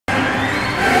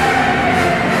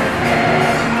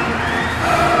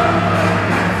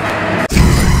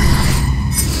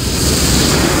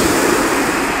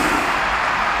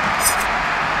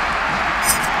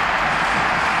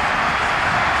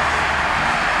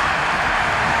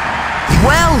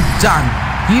done.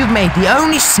 You've made the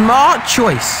only smart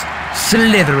choice.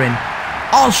 Slytherin.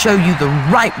 I'll show you the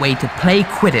right way to play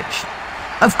Quidditch.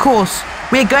 Of course,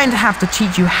 we're going to have to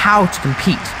teach you how to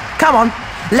compete. Come on,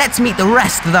 let's meet the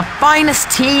rest of the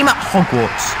finest team at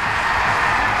Hogwarts.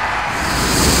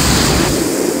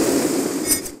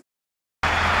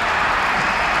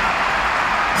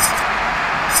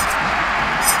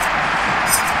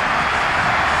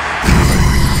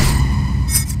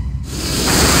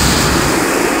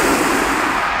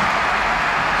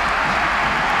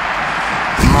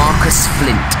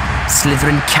 Flint,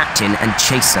 Slytherin captain and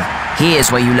chaser.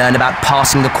 Here's where you learn about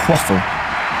passing the Quaffle.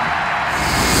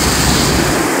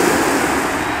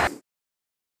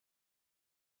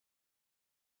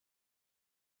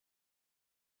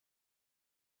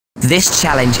 This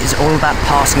challenge is all about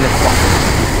passing the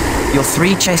Quaffle. Your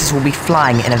 3 chasers will be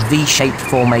flying in a V-shaped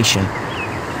formation.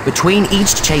 Between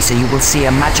each chaser you will see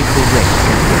a magical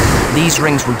ring. These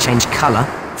rings will change colour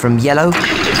from yellow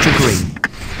to green.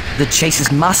 The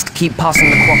chasers must keep passing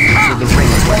the Quaffle through the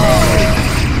rings when they're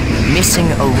green. Missing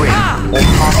a ring or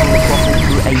passing the Quaffle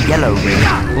through a yellow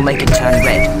ring will make it turn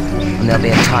red, and there'll be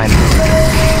a time.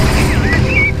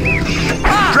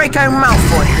 Draco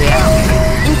Malfoy here.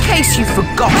 In case you've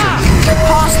forgotten,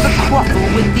 pass the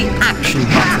Quaffle with the action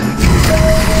button.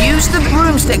 Use the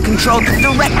broomstick control to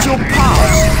direct your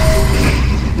pass.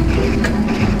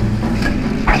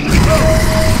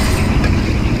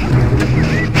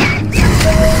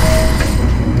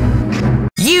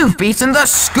 You've beaten the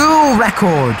school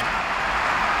record!